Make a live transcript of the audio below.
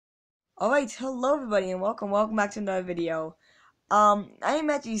Alright, hello everybody and welcome back to another video. I am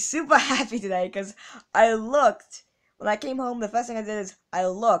actually super happy today because when I came home, the first thing I did is I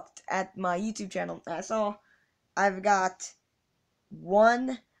looked at my YouTube channel and I saw I've got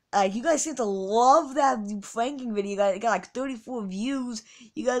you guys seem to love that pranking video. It got like 34 views.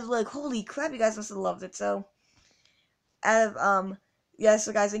 You guys were like, holy crap, you guys must have loved it. So, out of, yeah,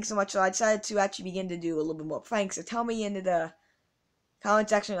 so guys, thanks so much. So I decided to actually begin to do a little bit more pranks. So tell me in the comment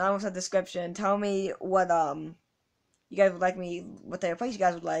section, almost in the description. Tell me what you guys would like what type of place you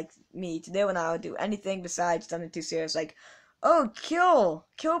guys would like me to do, and I would do anything besides something too serious, like, oh, kill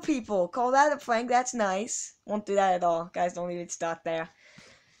people. Call that a prank? That's nice. Won't do that at all, guys. Don't even start there.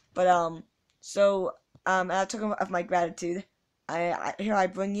 But out of token of my gratitude, here I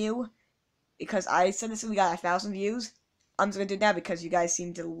bring you, because I said this when we got 1,000 views. I'm just gonna do it now because you guys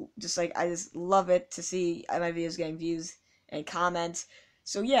seem to I just love it to see my videos getting views and comments.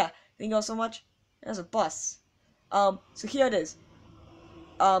 So yeah, thank you all so much. There's a bus. So here it is.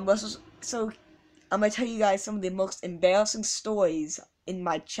 So I'm gonna tell you guys some of the most embarrassing stories in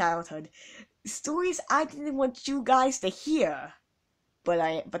my childhood. Stories I didn't want you guys to hear,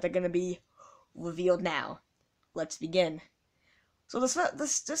 but they're gonna be revealed now. Let's begin. So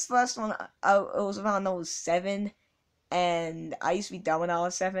this first one, it was around I was 7, and I used to be dumb when I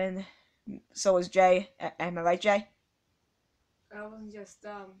was 7. So was Jay. Am I right, Jay? I wasn't just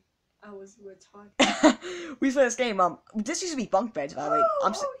I was retarded. We played this game. This used to be bunk beds, by the way.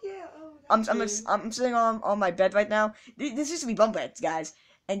 I'm sitting on my bed right now. This used to be bunk beds, guys.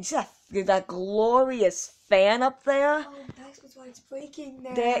 And you see that glorious fan up there? Oh, that's why it's breaking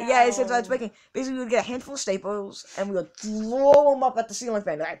now. Yeah, it's why it's breaking. Basically, we would get a handful of staples, and we would throw them up at the ceiling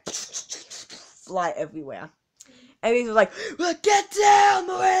fan. Like, fly everywhere. And we were like, get down,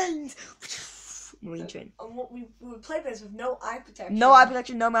 Marines! Marine train. We would play this with no eye protection. No eye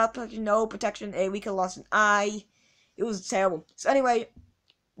protection, no mouth protection, no protection. We could have lost an eye. It was terrible. So anyway,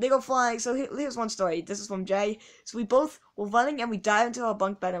 they go flying. So here's one story. This is from Jay. So we both were running and we dive into our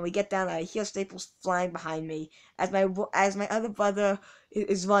bunk bed and we get down and I hear Staples flying behind me as my other brother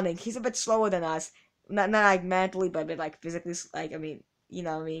is running. He's a bit slower than us. Not like mentally, but a bit like physically. Like, I mean, you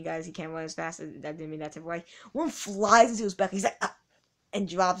know what I mean, guys. He can't run as fast. That didn't mean that type of way. One flies into his back. He's like, and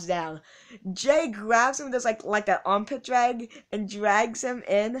drops down. Jay grabs him, does like that armpit drag, and drags him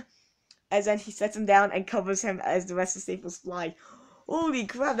in, as then he sets him down and covers him as the rest of Staples fly. Holy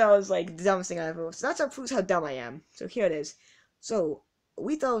crap, that was like the dumbest thing I ever. So that's how proves how dumb I am. So here it is. So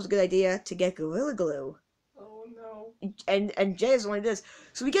we thought it was a good idea to get Gorilla Glue. Oh no. And Jay is the one who does.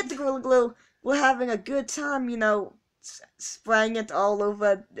 So we get the Gorilla Glue. We're having a good time, you know, spraying it all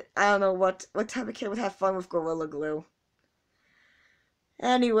over. I don't know what type of kid would have fun with Gorilla Glue.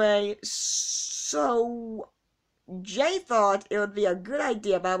 Anyway, so Jay thought it would be a good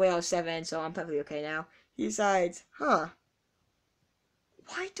idea. By the way, I was 7, so I'm perfectly okay now. He decides, why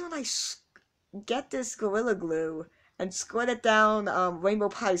don't I get this Gorilla Glue and squirt it down Rainbow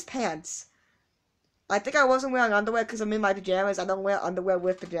Pie's pants? I think I wasn't wearing underwear because I'm in my pajamas. I don't wear underwear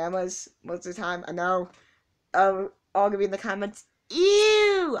with pajamas most of the time. I know. All gonna be in the comments.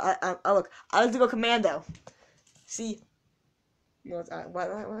 Ew! Look, I like to go commando. See? What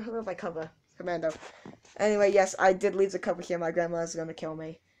if I cover? Commando. Anyway, yes, I did leave the cover here. My grandma's gonna kill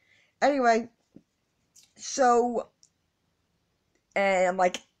me. Anyway, so, and I'm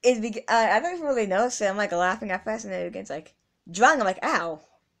like, I don't even really notice it. I'm like laughing at first, and then it gets like drying. I'm like, ow,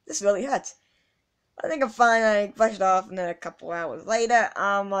 this really hurts. I think I'm fine. I brush it off, and then a couple hours later,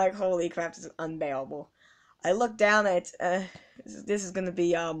 I'm like, holy crap, this is unbearable. I look down at this is gonna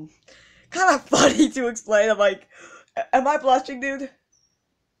be kind of funny to explain. I'm like, am I blushing, dude?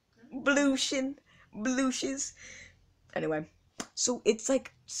 Blushes. Anyway, so it's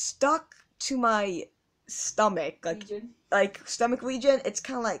like stuck to my stomach, like stomach region. It's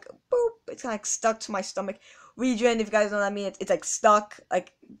kind of like boop. It's kind of like stuck to my stomach region. If you guys know what I mean, it's like stuck,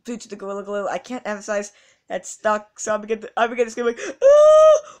 like due to the Gorilla Glue. I can't emphasize that stuck. So I begin to scream like,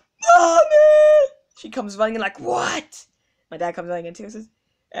 "Ah, mommy!" She comes running in like, what? My dad comes running in too. Says,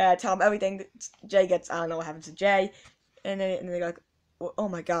 tell him everything. Jay gets, I don't know what happens to Jay. And then they're like, oh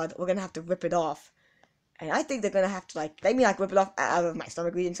my god, we're gonna have to rip it off. And I think they're gonna have to, they mean rip it off out of my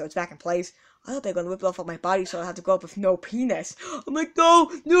stomach region so it's back in place. I thought they were gonna rip it off of my body so I have to grow up with no penis. I'm like, no,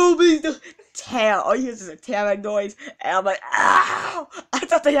 please, no. Tear. All you hear is a tearing noise. And I'm like, ow! I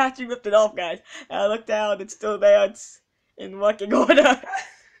thought they actually ripped it off, guys. And I look down, it's still there, it's in working order.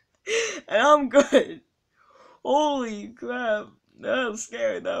 And I'm good. Holy crap. That was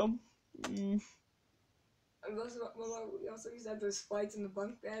scary, though. We also used to have those fights in the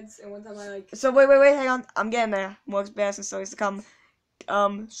bunk beds, and one time I So wait, hang on. I'm getting there. More embarrassing stories to come.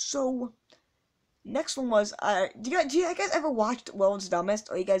 So next one was do you guys ever watched World's Dumbest,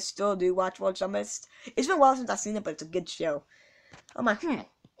 or you guys still do watch World's Dumbest? It's been a while since I've seen it, but it's a good show. I'm like,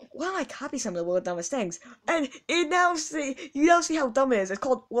 why don't I copy some of the World's Dumbest things? And you now see how dumb it is. It's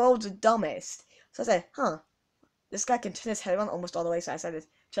called World's Dumbest. So I said, this guy can turn his head around almost all the way. So I started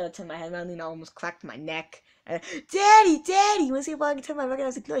trying to turn my head around, and I almost cracked my neck. And Daddy, you want to see if I can turn my neck? And I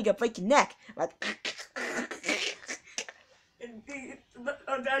was like, no, you gotta break your neck. I'm like,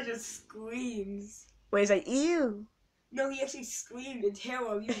 Oh, that just screams. wait, he's like, ew. No, he actually screamed in terror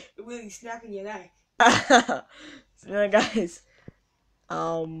of you really snapping your neck. So guys, there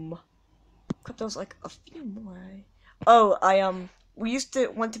was like a few more. Oh, we used to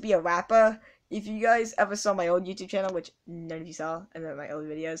want to be a rapper. If you guys ever saw my old YouTube channel, which none of you saw, and then my old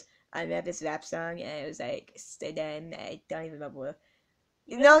videos, I made this rap song, and it was like, I don't even remember what.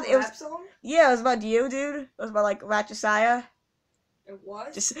 You know, it was, rap song? yeah, it was about you, dude. It was about like Rat Josiah. It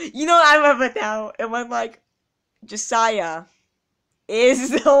was? Just, you know what I remember now? It went like, Josiah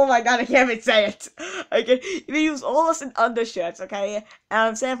is, oh my god, I can't even say it. Okay, we use all us in undershirts, okay? And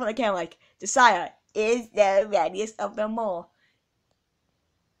I'm saying for the camera, like, Josiah is the radius of them all.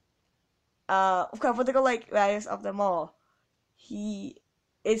 Okay, but they go like radius of them all. He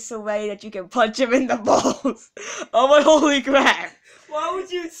is so ready that you can punch him in the balls. Oh my holy crap! Why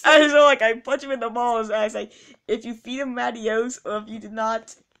would you say? I so like I punch him in the balls, and I say, if you feed him radios, or if you do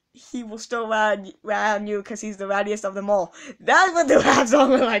not, he will still round you because he's the radiest of them all. That's what the rap song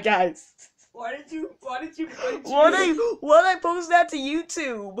was like, guys. Why did you punch me? Why I post that to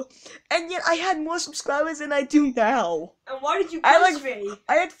YouTube? And yet I had more subscribers than I do now. And why did you punch me?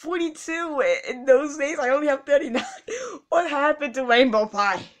 I had 42 in those days. I only have 39. What happened to Rainbow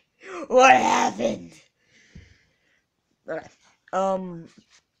Pie? What happened? Okay.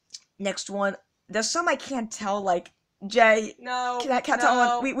 Next one. There's some I can't tell, like, Jay. No. Can't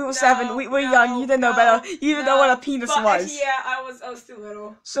tell. We were 7. We were young. You didn't know better. You didn't know what a penis was. Yeah, I was too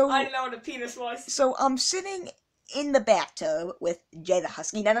little. So I didn't know what a penis was. So I'm sitting in the bathtub with Jay the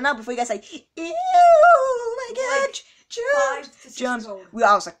Husky. No, before you guys say, ew, oh my god, Like 5 to 6 Jones. years old.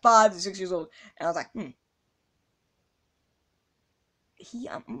 I was like 5 to 6 years old. And I was like, I'm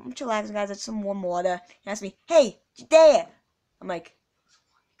chillaxing, guys. It's some warm water. He asked me, hey, you there? I'm like,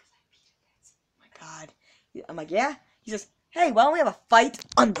 oh my god. I'm like, yeah? He says, hey, why don't we have a fight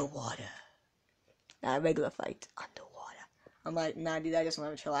underwater? Not a regular fight, underwater. I'm like, nah, dude, I just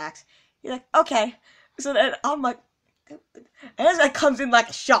want to chillax. He's like, okay. So then I'm like, and this guy comes in like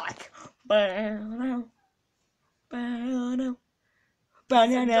a shark.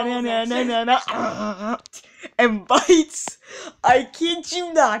 And bites. I kid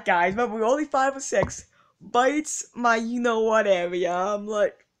you not, guys. But we're only 5 or 6. Bites my you-know-what area. I'm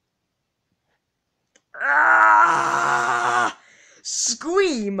like,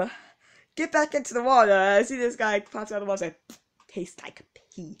 scream. Get back into the water. I see this guy pops out of the water and say, tastes like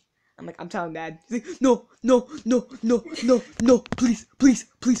pee. I'm like, I'm telling Dad. He's like, no, please, no,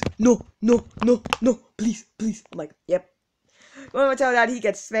 please. I'm like, yep. When I tell Dad, he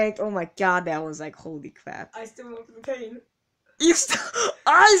gets spanked. Oh my god, that was like, holy crap. I still remember the pain.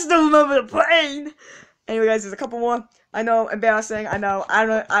 I still remember the pain. Anyway, guys, there's a couple more. I know, embarrassing. I know.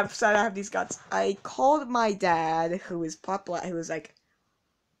 I'm sorry I have these guts. I called my dad, who is part black, who was like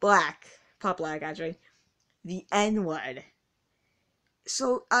black, part black actually, the N-word.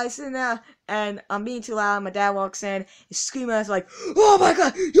 So I sit there and I'm being too loud. My dad walks in, he's screaming at us like, "Oh my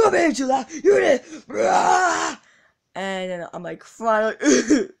god, you're being too loud! You're this!" And then I'm like crying, like,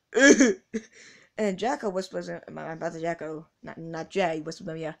 and then Jacko whispers, my brother Jacko, not Jay, whispers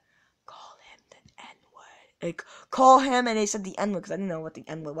to me, yeah, call him the N-word. Like, call him, and they said the N-word because I didn't know what the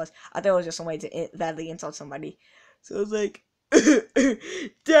N-word was. I thought it was just some way to badly insult somebody. So I was like,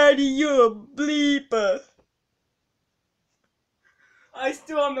 Daddy, you're a bleeper. I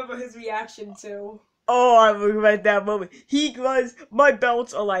still remember his reaction too. Oh, I regret that moment. My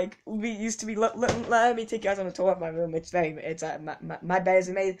belts are like, we used to be, let me take you guys on a tour of my room. My bed is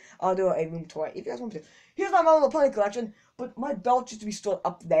made. I'll do a room tour if you guys want to. Here's my little pony collection, but my belt used to be stored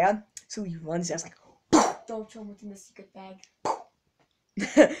up there. So he runs there, it's like, don't show him what's in the secret bag.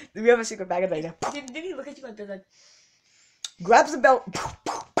 Do we have a secret bag of later? Did he look at you like this, like, grabs the belt,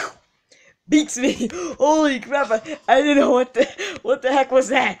 beats me. Holy crap! I didn't know what the heck was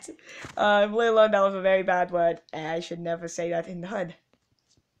that. Let alone that was a very bad word, and I should never say that in the hood.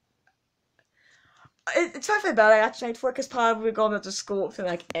 It's not very bad. I actually for because probably we're going to school and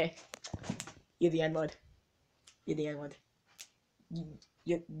like, you're the N-word. You're the N-word.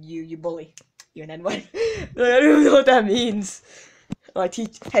 You bully. You're an N-word. Like, I don't even know what that means. Like,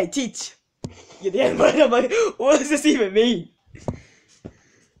 teach. You're the N-word. I'm like, what does this even mean?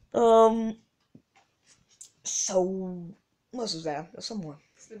 So what else was there? There's some more.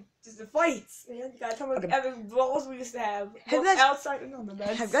 Just the fights, man. You gotta tell me Okay. every brawls we used to have. Have you Both guys- outside and on the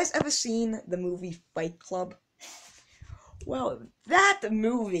beds. Have you guys ever seen the movie Fight Club? Well, that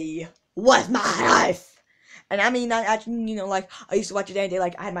movie was my life. And I mean, I actually, you know, like, I used to watch it every day.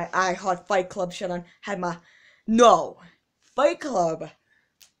 Like, I had my iHeart Fight Club shit on. No. Fight Club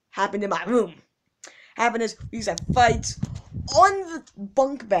happened in my room. Happened is, we used to have fights on the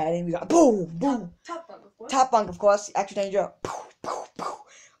bunk bed. And we got boom, boom. Top bunk, of course. Top bunk, of course. Extra danger.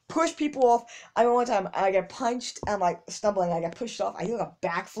 Push people off. I remember one time I get punched and I'm like stumbling. I get pushed off. I do like a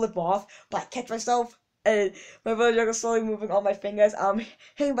backflip off, but I catch myself and my brother goes slowly moving all my fingers.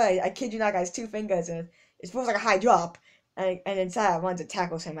 Hitting by, I kid you not, guys, 2 fingers, and it feels like a high drop. And inside I run to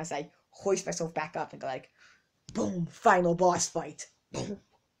tackle him as I hoist myself back up and go like, boom, final boss fight.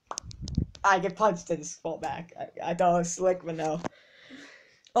 I get punched and just fall back. I thought it was slick, but no.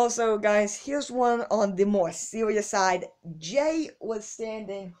 Also, guys, here's one on the more serious side. Jay was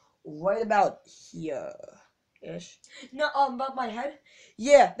standing right about here-ish. No, above my head.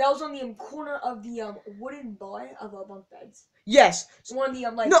 Yeah, That was on the corner of the wooden bar of our bunk beds. yes. So one of the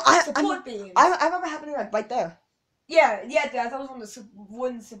like No, support beams. I remember happening like right there. yeah, that was on the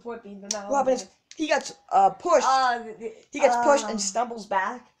wooden support beam. But not What happened is, he gets pushed. He gets pushed and stumbles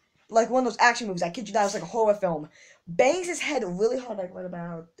back. Like one of those action movies. I kid you not, it's like a horror film. Bangs his head really hard, like right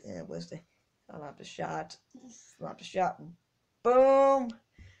about, where's the, I don't have the shot. Boom.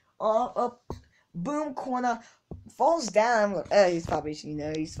 Up. Boom, corner. Falls down. Look, he's probably,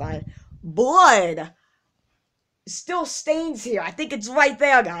 he's fine. Blood still stains here. I think it's right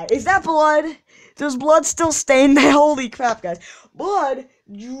there, guys. Is that blood? There's blood still stained there. Holy crap, guys. Blood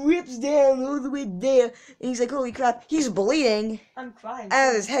drips down all the way there. And he's like, holy crap. He's bleeding I'm crying. out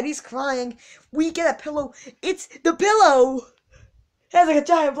of his head. He's crying. We get a pillow. It's the pillow. It has like a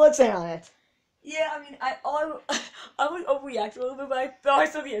giant blood stain on it. Yeah, I mean, I would overreact a little bit, but I thought I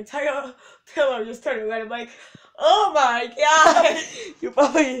saw the entire pillow just turn red. I'm like, oh my god! You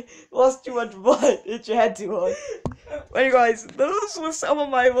probably lost too much blood. Hit your head too hard. Anyways, those were some of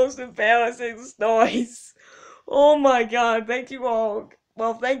my most embarrassing stories. Oh my god, thank you all.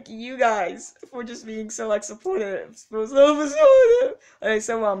 Well, thank you guys for just being so, like, supportive. So supportive.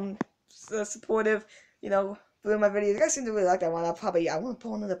 So supportive, through my videos. You guys seem to really like that one. I want to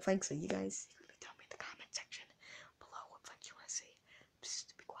pull another prank, so you guys tell me in the comment section below what prank you want to see.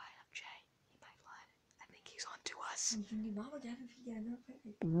 Just be quiet, I'm Jay. He might lie. I think he's on to us.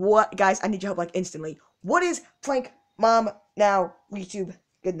 What, guys, I need your help, like, instantly. What is Prank Mom Now YouTube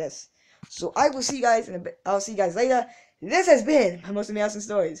goodness? So I will see you guys in a bit. I'll see you guys later. This has been my most embarrassing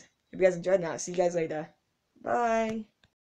stories. If you guys enjoyed now, see you guys later. Bye.